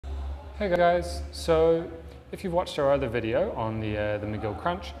Hey guys, so if you've watched our other video on the McGill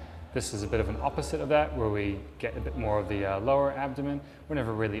crunch, this is a bit of an opposite of that, where we get a bit more of the lower abdomen. We're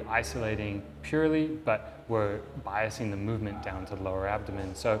never really isolating purely, but we're biasing the movement down to the lower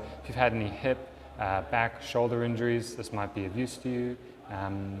abdomen. So if you've had any hip, back, shoulder injuries, this might be of use to you.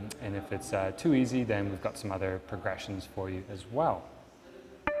 And if it's too easy, then we've got some other progressions for you as well.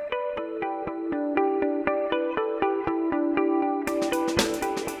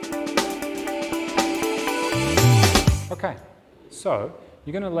 Okay, so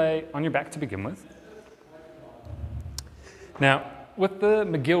you're going to lay on your back to begin with. Now, with the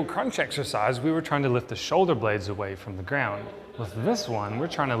McGill crunch exercise, we were trying to lift the shoulder blades away from the ground. With this one, we're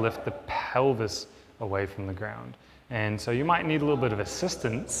trying to lift the pelvis away from the ground. And so you might need a little bit of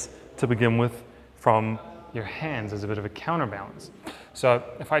assistance to begin with from your hands as a bit of a counterbalance. So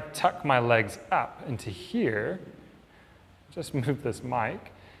if I tuck my legs up into here, just move this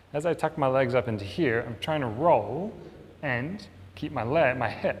mic. As I tuck my legs up into here, I'm trying to roll and keep my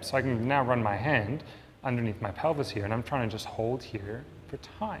hip, so I can now run my hand underneath my pelvis here, and I'm trying to just hold here for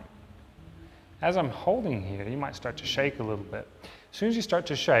time. As I'm holding here, you might start to shake a little bit. As soon as you start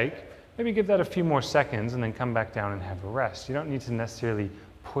to shake, maybe give that a few more seconds and then come back down and have a rest. You don't need to necessarily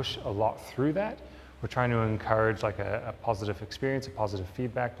push a lot through that. We're trying to encourage like a positive experience, a positive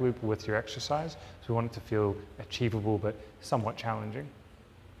feedback loop with your exercise. So we want it to feel achievable but somewhat challenging.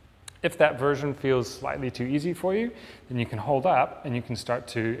 If that version feels slightly too easy for you, then you can hold up and you can start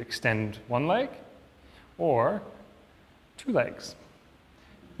to extend one leg or two legs.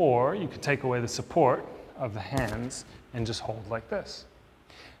 Or you could take away the support of the hands and just hold like this,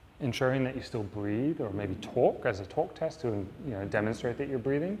 ensuring that you still breathe, or maybe talk as a talk test to demonstrate that you're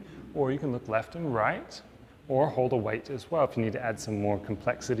breathing. Or you can look left and right, or hold a weight as well if you need to add some more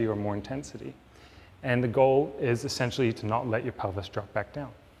complexity or more intensity. And the goal is essentially to not let your pelvis drop back down.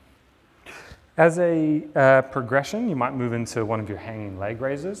 As a progression, you might move into one of your hanging leg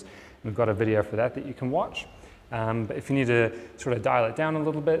raises. We've got a video for that you can watch. But if you need to sort of dial it down a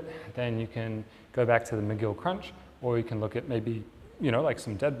little bit, then you can go back to the McGill crunch, or you can look at maybe, like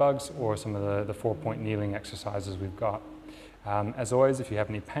some dead bugs or some of the 4-point kneeling exercises we've got. As always, if you have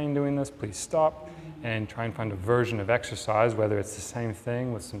any pain doing this, please stop and try and find a version of exercise, whether it's the same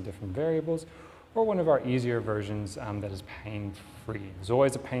thing with some different variables, or one of our easier versions that is pain-free. There's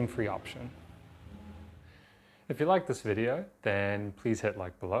always a pain-free option. If you like this video, then please hit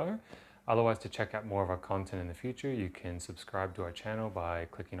like below. Otherwise, to check out more of our content in the future, you can subscribe to our channel by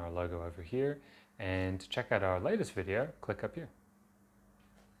clicking our logo over here. And to check out our latest video, click up here.